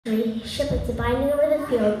Shepherds abiding over the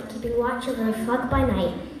field, keeping watch over the flock by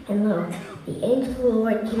night. And lo, the angel of the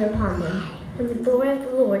Lord came upon them, and the glory of the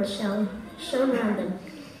Lord shone around them.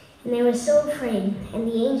 And they were so afraid. And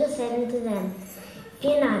the angel said unto them,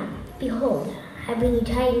 Fear not, behold, I bring you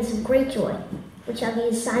tidings of great joy, which shall be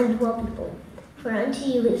a sign to all people. For unto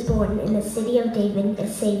you is born in the city of David a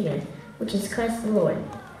Savior, which is Christ the Lord.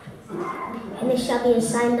 And this shall be a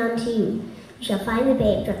sign unto you. You shall find the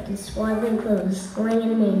babe wrapped in swaddling clothes, lying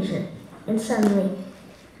in a manger. And suddenly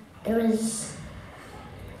there was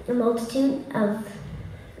a multitude of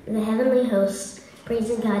the heavenly hosts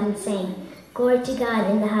praising God and saying, Glory to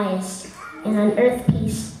God in the highest, and on earth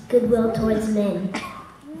peace, goodwill towards men.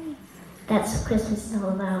 That's what Christmas is all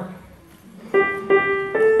about.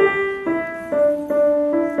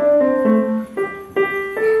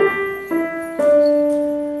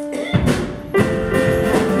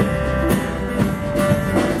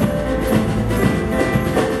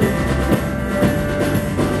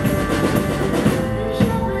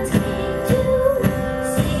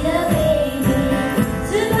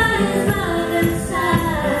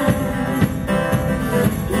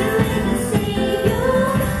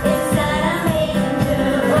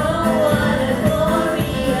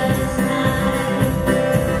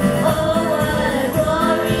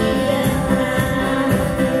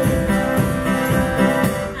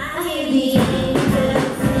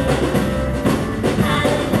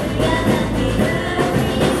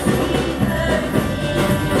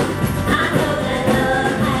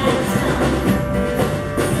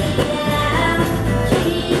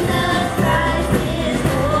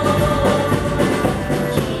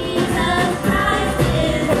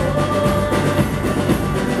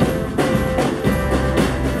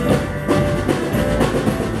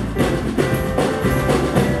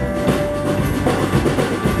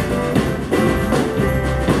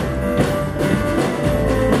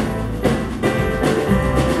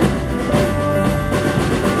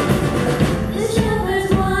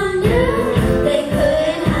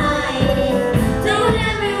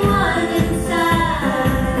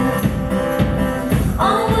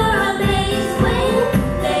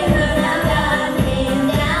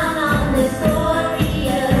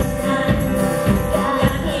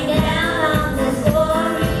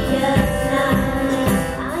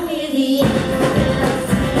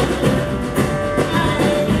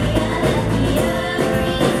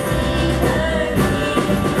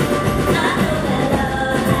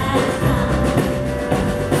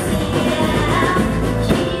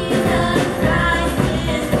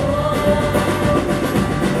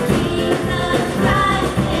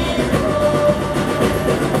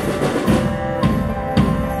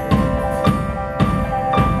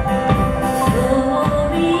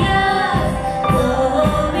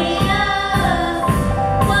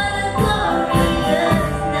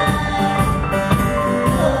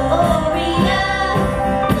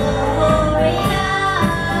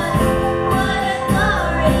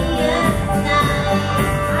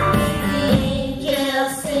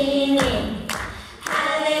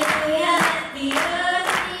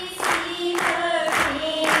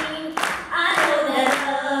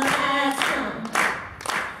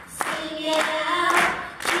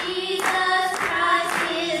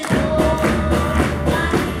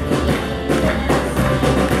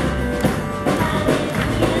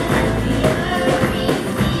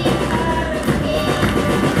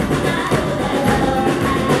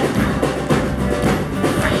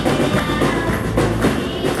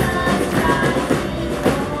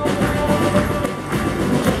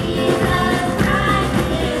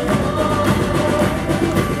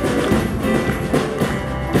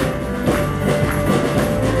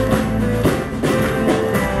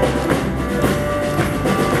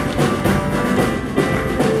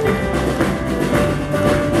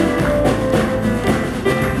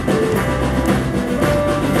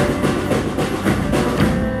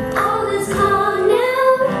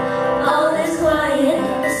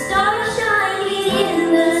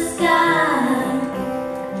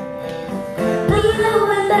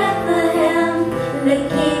 The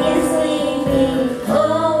King